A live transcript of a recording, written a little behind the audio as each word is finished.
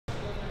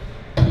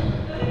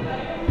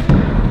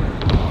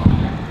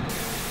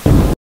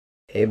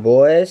Hey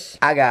boys,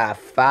 I got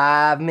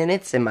 5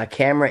 minutes and my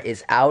camera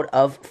is out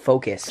of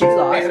focus. It's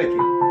awesome.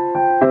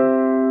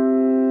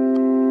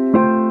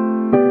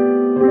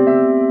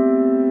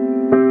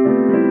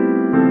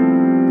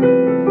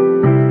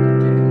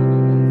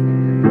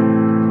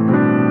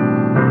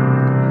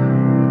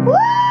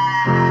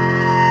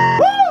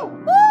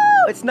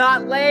 It's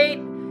not late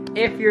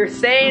if you're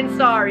saying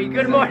sorry.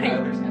 Good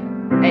morning.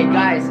 Hey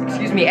guys,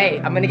 excuse me. Hey,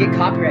 I'm gonna get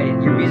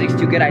copyrighted. Your music's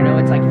too good. I know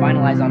it's like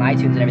finalized on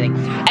iTunes and everything.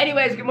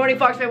 Anyways, good morning,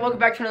 Fox fan. Welcome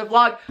back to another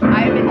vlog.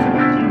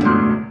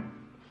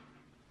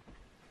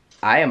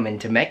 I am in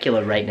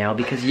Temecula right now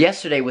because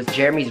yesterday was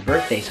Jeremy's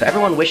birthday. So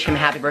everyone wish him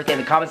happy birthday in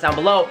the comments down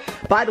below.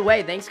 By the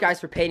way, thanks guys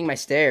for painting my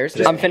stairs.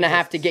 I'm finna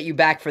have to get you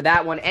back for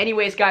that one.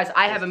 Anyways, guys,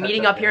 I have a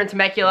meeting up here in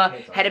Temecula.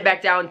 Headed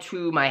back down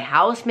to my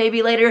house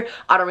maybe later.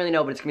 I don't really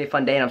know, but it's gonna be a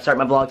fun day and I'm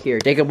starting my vlog here.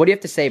 Jacob, what do you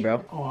have to say,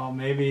 bro? Well,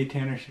 maybe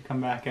Tanner should come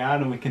back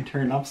out and we can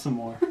turn up some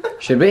more.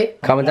 Should we?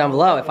 Comment down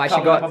below if I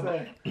should go. I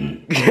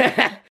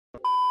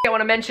want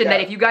to mention that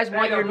if you guys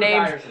want your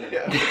names,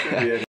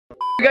 if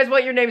you guys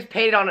want your names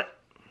painted on it.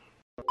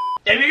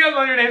 If you guys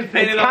want your names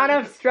painted It's kind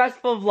of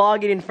stressful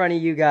vlogging in front of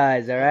you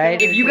guys,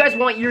 alright? If you guys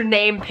want your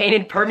name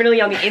painted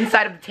permanently on the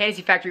inside of the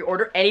Fantasy Factory,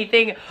 order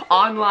anything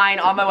online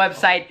on my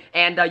website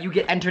and you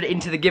get entered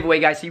into the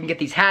giveaway, guys. So you can get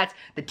these hats,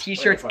 the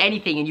t-shirts,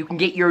 anything, and you can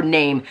get your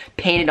name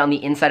painted on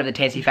the inside of the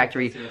Fantasy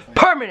Factory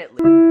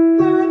permanently.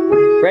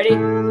 Ready?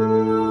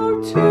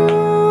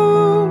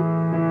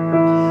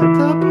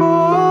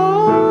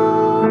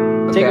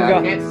 Okay, Jacob, go.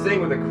 I can't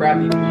sing with a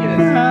crappy penis.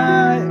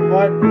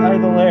 What are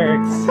the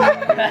lyrics?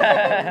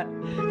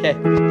 Okay.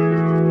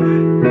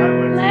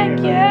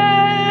 Like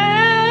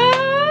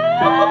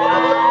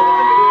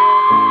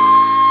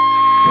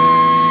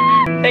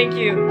Thank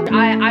you.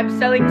 I'm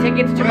selling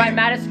tickets to my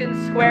Madison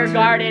Square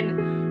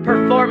Garden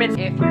performance.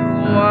 If you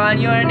want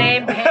your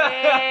name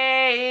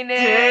painted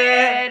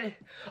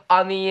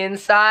on the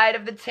inside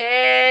of the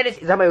tent. Is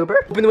that my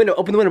Uber? Open the window,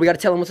 open the window. We gotta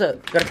tell him what's up.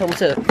 We gotta tell him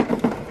what's up.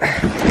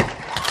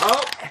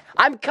 Oh.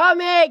 I'm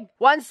coming!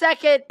 1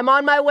 second. I'm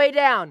on my way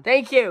down.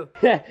 Thank you.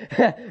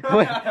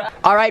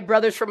 Alright,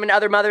 brothers from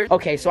another mother.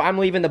 Okay, so I'm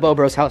leaving the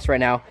Bobro's house right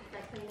now.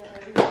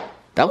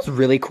 That was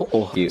really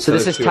cool. So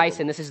this is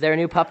Tyson. This is their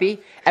new puppy.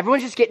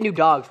 Everyone's just getting new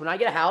dogs. When I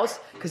get a house,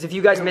 because if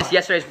you guys missed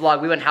yesterday's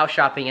vlog, we went house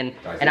shopping and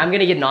I'm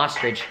gonna get an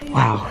ostrich.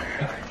 Wow.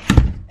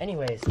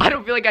 Anyways, I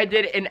don't feel like I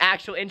did an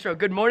actual intro.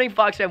 Good morning,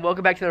 Fox fan.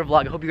 Welcome back to another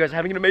vlog. I hope you guys are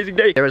having an amazing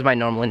day. There was my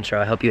normal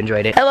intro. I hope you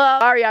enjoyed it. Hello.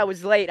 Sorry I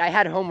was late. I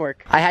had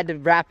homework. I had to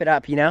wrap it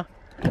up, you know?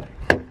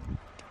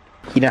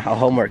 You know how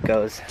homework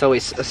goes. It's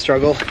always a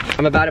struggle.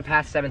 I'm about to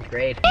pass 7th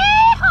grade.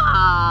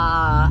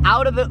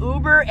 Out of the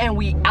Uber and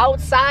we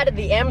outside of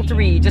the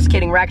M3. Just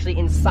kidding, we're actually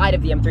inside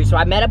of the M3. So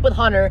I met up with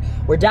Hunter.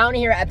 We're down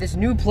here at this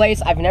new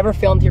place. I've never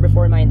filmed here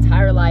before in my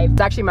entire life.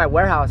 It's actually my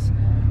warehouse.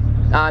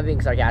 I'm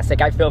being sarcastic.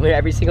 I film here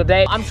every single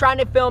day. I'm trying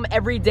to film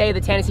every day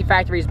the Fantasy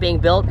Factory is being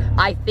built.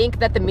 I think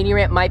that the mini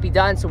ramp might be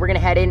done, so we're gonna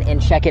head in and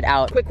check it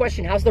out. Quick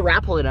question, how's the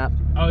wrap holding up?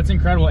 Oh, it's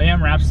incredible.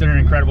 AM Wraps did an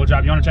incredible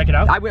job. You want to check it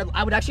out? I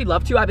would actually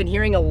love to. I've been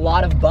hearing a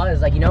lot of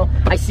buzz. Like, you know,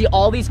 I see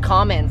all these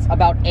comments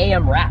about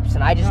AM Wraps,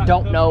 and I just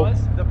don't know.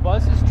 The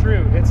buzz is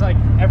true. It's like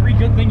every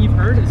good thing you've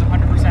heard is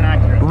 100%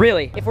 accurate.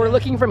 Really? If we're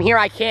looking from here,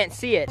 I can't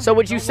see it. So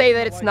would you say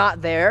that it's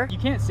not there? You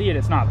can't see it.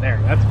 It's not there.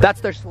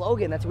 That's their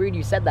slogan. That's weird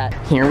you said that.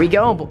 Here we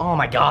go. Oh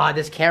my God,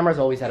 this camera's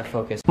always out of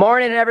focus.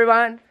 Morning,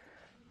 everyone.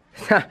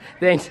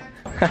 Thanks.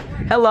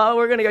 Hello,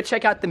 we're gonna go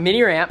check out the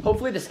mini ramp.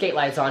 Hopefully the skate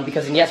light's on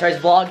because in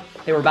yesterday's vlog,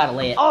 they were about to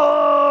lay it.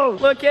 Oh,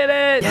 look at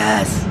it.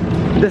 Yes,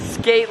 the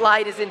skate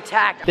light is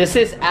intact. This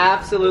is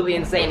absolutely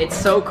insane. It's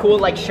so cool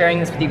like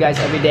sharing this with you guys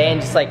every day and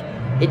just like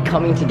it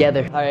coming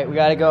together. All right, we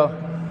gotta go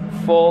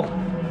full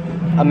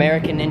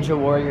American Ninja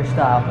Warrior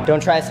style.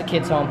 Don't try this at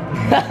kids' home.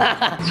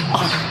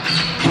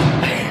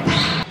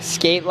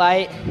 Skate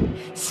light,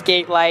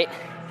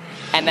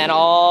 and then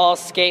all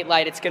skate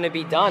light, it's gonna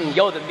be done.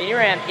 Yo, the mini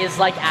ramp is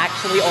like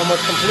actually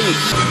almost complete.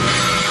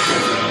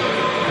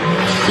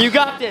 You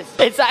got this.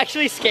 It's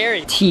actually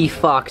scary.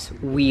 T-Fox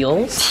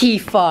wheels,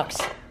 T-Fox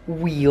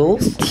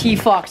wheels,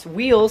 T-Fox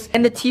wheels,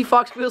 and the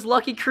T-Fox wheels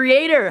lucky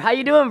creator. How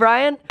you doing,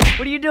 Brian?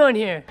 What are you doing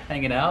here?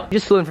 Hanging out. You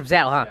just flew in from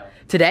Seattle, huh?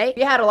 Today,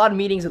 we had a lot of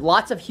meetings,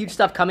 lots of huge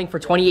stuff coming for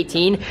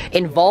 2018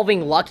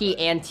 involving Lucky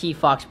and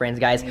T-Fox brands,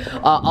 guys.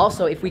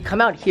 Also, if we come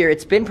out here,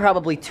 it's been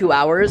probably 2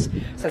 hours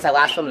since I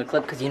last filmed the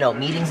clip because, you know,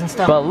 meetings and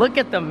stuff. But look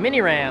at the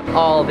mini ramp.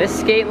 Oh, this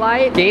skate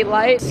light,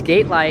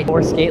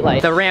 more skate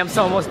light. The ramp's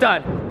almost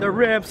done. The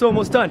ramp's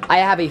almost done. I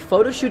have a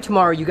photo shoot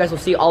tomorrow. You guys will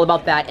see all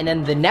about that. And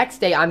then the next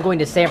day, I'm going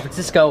to San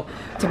Francisco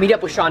to meet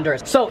up with Sean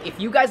Durst. So if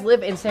you guys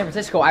live in San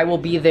Francisco, I will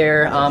be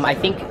there, I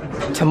think,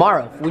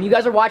 tomorrow. When you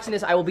guys are watching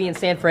this, I will be in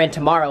San Fran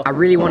tomorrow. I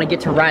really want to get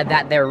to ride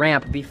that there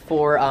ramp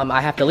before I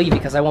have to leave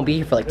because I won't be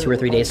here for like 2 or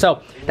 3 days.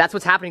 So that's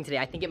what's happening today.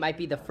 I think it might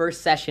be the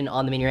first session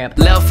on the mini ramp.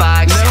 Lil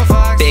Fox,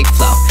 big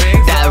flow.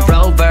 That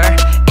Rover,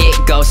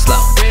 it goes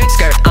slow.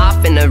 Skirt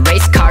off in a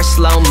race car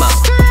slow-mo.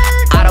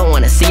 I don't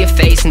wanna see your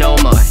face no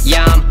more.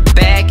 Yeah, I'm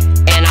back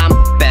and I'm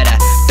better.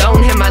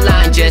 Don't hit my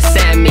line, just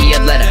send me a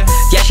letter.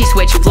 Yeah, she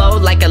switch flow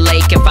like a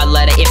lake if I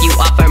let her. If you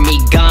offer me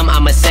gum,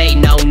 I'ma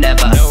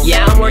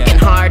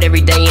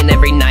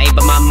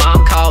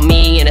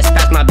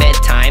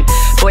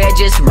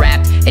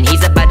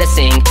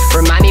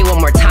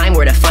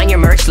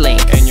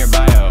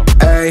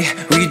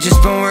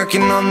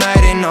working all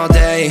night and all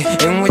day,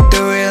 and with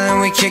the real and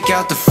we kick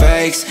out the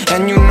fakes.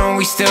 And you know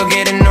we still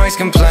getting noise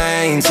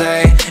complaints.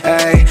 Hey,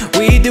 hey,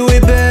 we do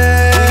it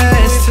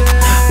best.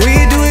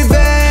 We do it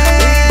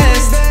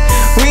best.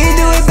 We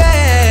do it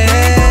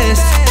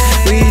best.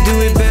 We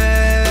do it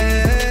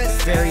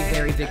best. Very,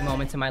 very big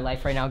moments in my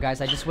life right now, guys.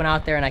 I just went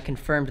out there and I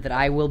confirmed that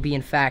I will be,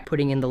 in fact,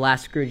 putting in the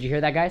last screw. Did you hear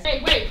that, guys?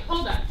 Hey, wait,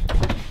 hold on.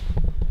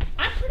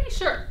 I'm pretty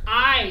sure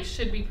I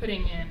should be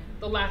putting in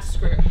the last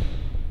screw.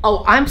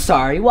 Oh, I'm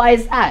sorry. Why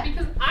is that?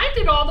 Because I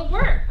did all the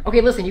work.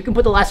 Okay, listen, you can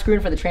put the last screw in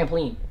for the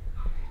trampoline.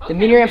 The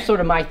mini ramp's sort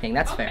of my thing,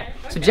 that's fair.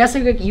 So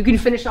Jessica, you can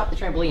finish off the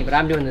trampoline, but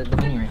I'm doing the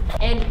mini ramp.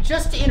 And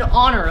just in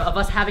honor of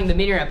us having the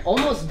mini ramp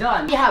almost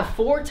done, we have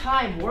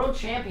 4-time world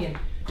champion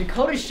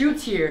Dakota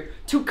Schutz here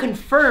to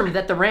confirm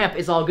that the ramp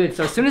is all good.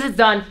 So as soon as it's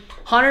done,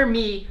 Hunter,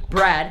 me,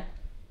 Brad,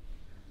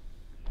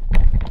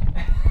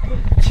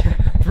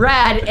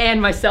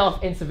 and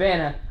myself and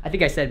Savannah, I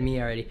think I said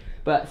me already,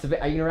 but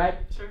are you gonna ride?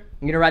 Sure.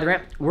 You gonna ride the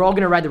ramp? We're all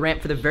gonna ride the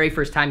ramp for the very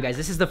first time, guys.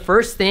 This is the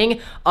first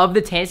thing of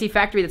the Tennessee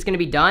factory that's gonna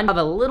be done. I have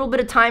a little bit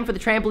of time for the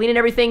trampoline and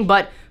everything,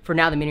 but for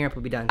now, the mini ramp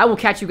will be done. I will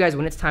catch you guys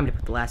when it's time to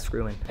put the last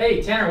screw in.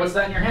 Hey, Tanner, what's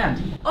that in your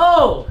hand?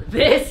 Oh,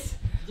 this?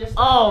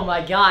 Oh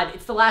my God,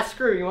 it's the last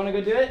screw. You wanna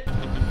go do it?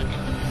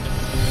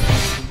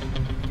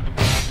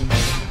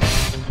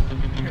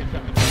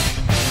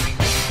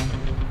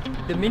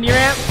 The mini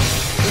ramp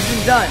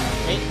is done.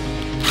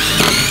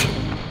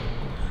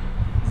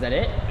 Is that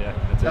it? Yeah,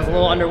 that was a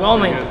little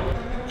underwhelming.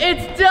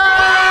 It's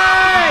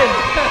done!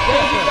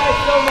 Thank you guys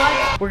so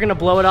much. We're gonna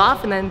blow it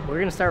off and then we're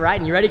gonna start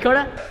riding. You ready,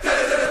 Coda?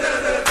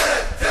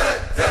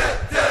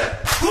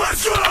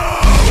 Let's go!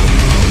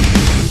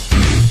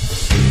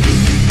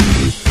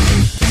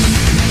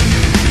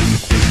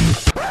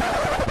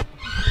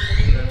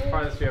 The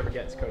farthest we ever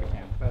get is Coda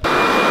Camp.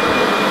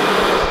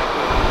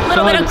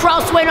 Little bit of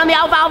crosswind on the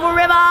Alfalfa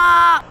River!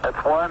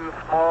 It's one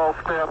small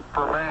step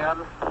for man,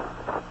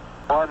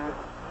 one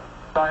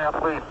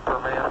giant leap for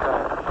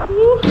mankind.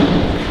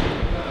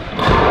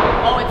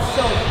 Oh, it's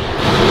so good.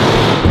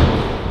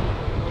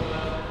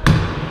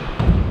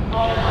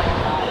 Oh my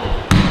God.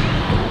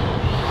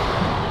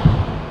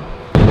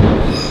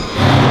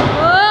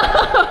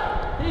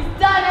 Oh, he's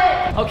done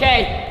it! Okay,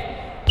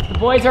 the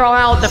boys are all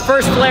out. The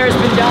first flare has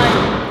been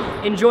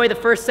done. Enjoy the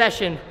first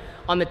session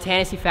on the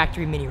Tennessee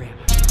Factory mini ramp.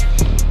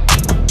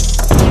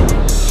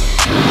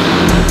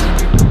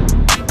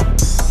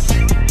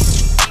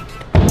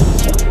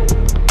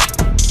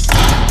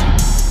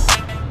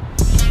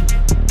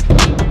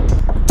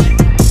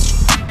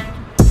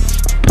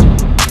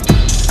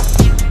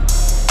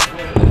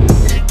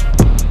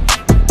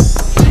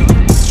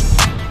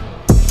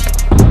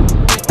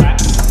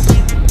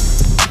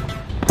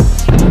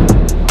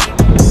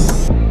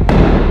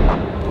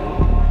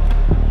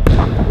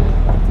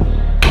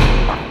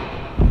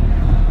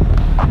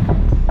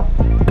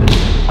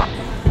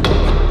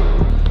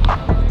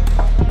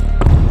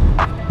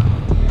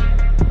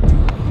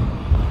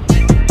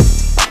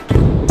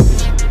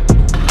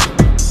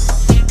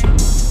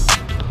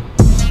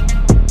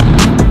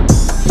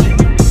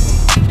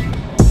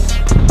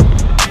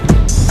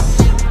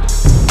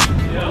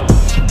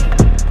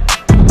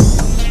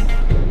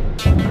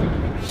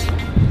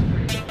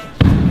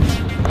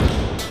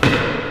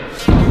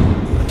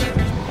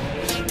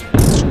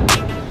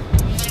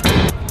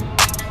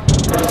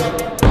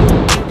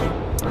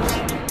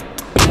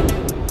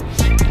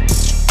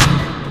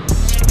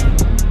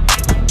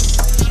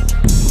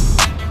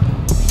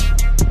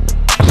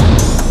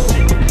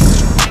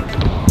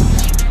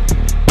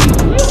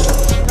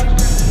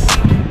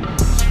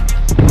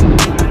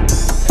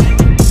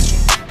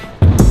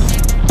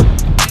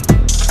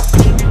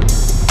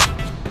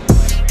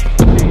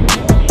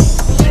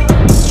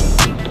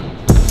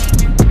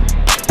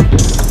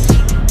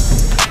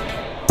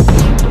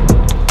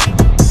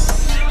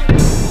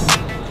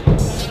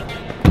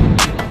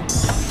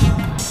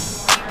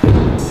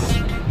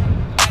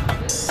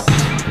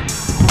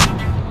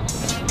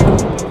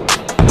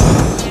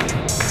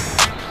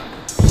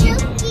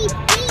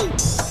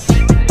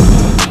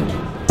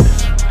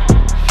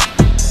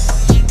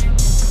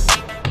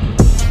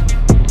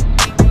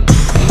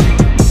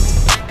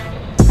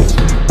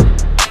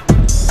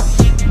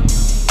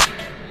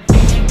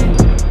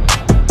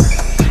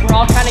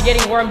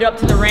 Getting warmed up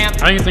to the ramp.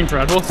 I think it's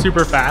incredible,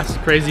 super fast,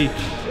 crazy.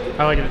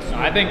 I like it.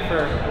 I think for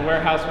a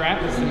warehouse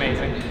ramp, it's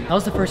amazing. That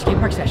was the first skate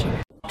park session.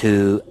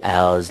 2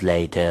 hours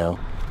later.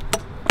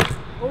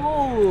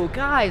 Oh,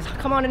 guys,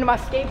 come on into my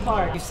skate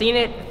park. You've seen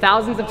it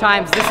thousands of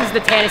times. This is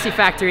the Tennessee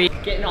Factory.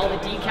 Getting all the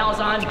decals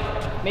on.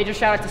 Major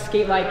shout out to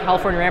Skatepark,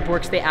 California Ramp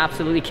Works. They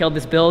absolutely killed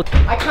this build.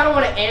 I kind of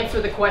want to answer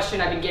the question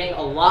I've been getting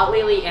a lot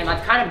lately, and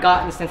I've kind of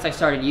gotten since I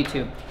started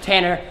YouTube.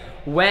 Tanner,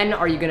 when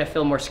are you gonna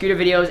film more scooter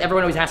videos?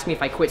 Everyone always asks me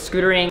if I quit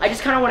scootering. I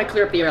just kind of want to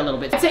clear up the air a little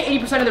bit. I'd say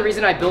 80% of the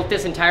reason I built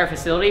this entire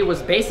facility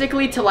was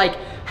basically to like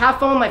have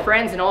fun with my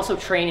friends and also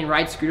train and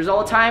ride scooters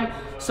all the time.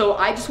 So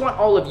I just want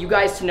all of you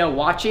guys to know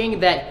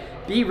watching that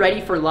be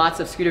ready for lots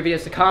of scooter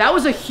videos to come. That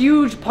was a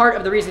huge part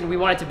of the reason we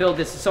wanted to build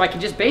this, so I can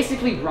just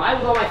basically ride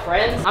with all my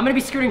friends. I'm gonna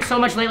be scootering so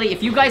much lately.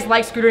 If you guys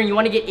like scootering, you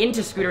wanna get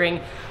into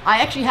scootering,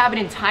 I actually have an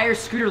entire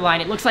scooter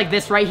line. It looks like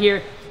this right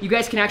here. You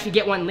guys can actually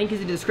get one, link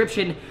is in the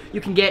description.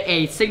 You can get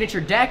a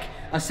signature deck,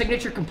 a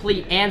signature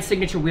complete, and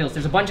signature wheels.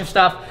 There's a bunch of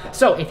stuff.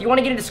 So if you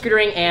wanna get into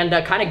scootering and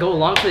kind of go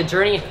along for the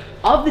journey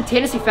of the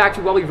Tennessee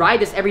Factory while we ride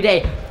this every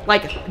day,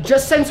 like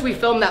just since we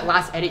filmed that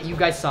last edit you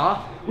guys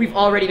saw, we've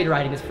already been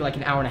riding this for like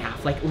an hour and a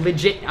half, like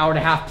legit hour and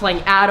a half,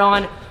 playing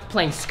add-on,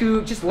 playing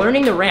scoot, just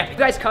learning the ramp. You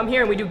guys come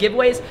here and we do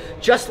giveaways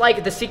just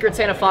like the Secret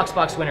Santa Fox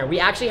Box winner. We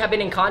actually have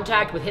been in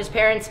contact with his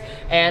parents,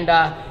 and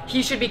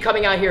he should be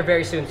coming out here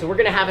very soon. So we're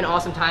gonna have an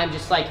awesome time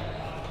just like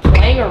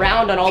playing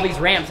around on all these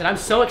ramps, and I'm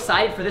so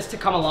excited for this to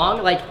come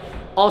along. Like,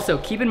 also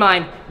keep in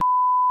mind,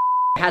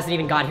 hasn't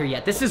even got here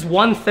yet. This is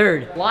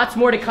 1/3. Lots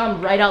more to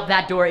come right out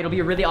that door. It'll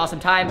be a really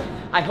awesome time.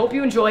 I hope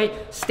you enjoy.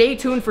 Stay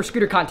tuned for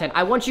scooter content.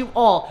 I want you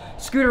all,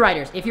 scooter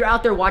riders, if you're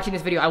out there watching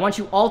this video, I want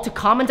you all to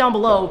comment down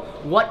below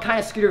what kind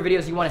of scooter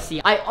videos you want to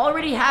see. I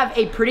already have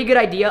a pretty good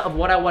idea of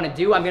what I want to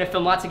do. I'm going to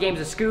film lots of games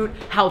of scoot,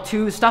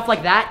 how-to, stuff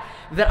like that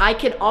I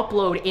can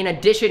upload in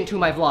addition to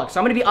my vlog. So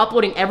I'm gonna be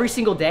uploading every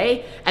single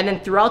day, and then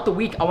throughout the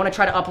week, I wanna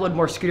try to upload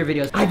more scooter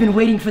videos. I've been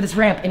waiting for this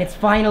ramp, and it's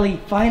finally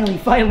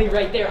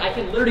right there. I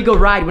can literally go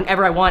ride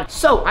whenever I want.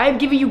 So I am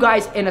giving you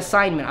guys an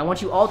assignment. I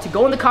want you all to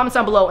go in the comments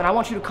down below, and I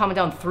want you to comment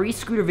down 3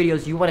 scooter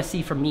videos you wanna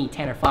see from me,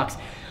 Tanner Fox.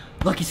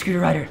 Lucky scooter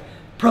rider,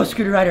 pro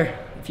scooter rider,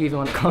 if you even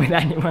want to call me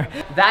that anymore.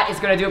 That is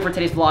gonna do it for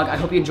today's vlog. I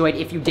hope you enjoyed.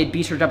 If you did,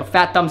 be sure to drop a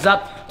fat thumbs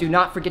up. Do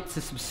not forget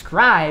to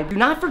subscribe. Do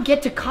not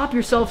forget to cop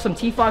yourself some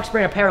T-Fox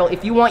brand apparel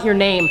if you want your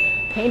name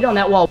painted on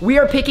that wall. We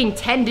are picking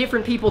 10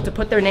 different people to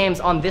put their names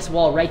on this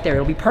wall right there.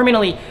 It'll be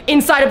permanently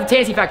inside of the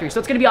Tennessee Factory. So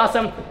it's gonna be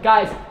awesome.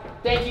 Guys,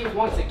 thank you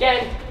once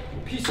again.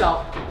 Peace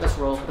out. Let's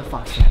roll the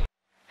Fox.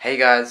 Hey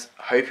guys,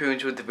 hope you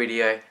enjoyed the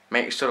video.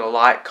 Make sure to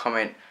like,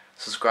 comment,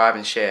 subscribe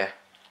and share.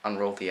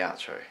 Unroll the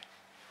outro.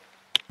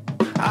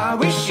 I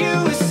wish you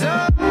were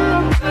so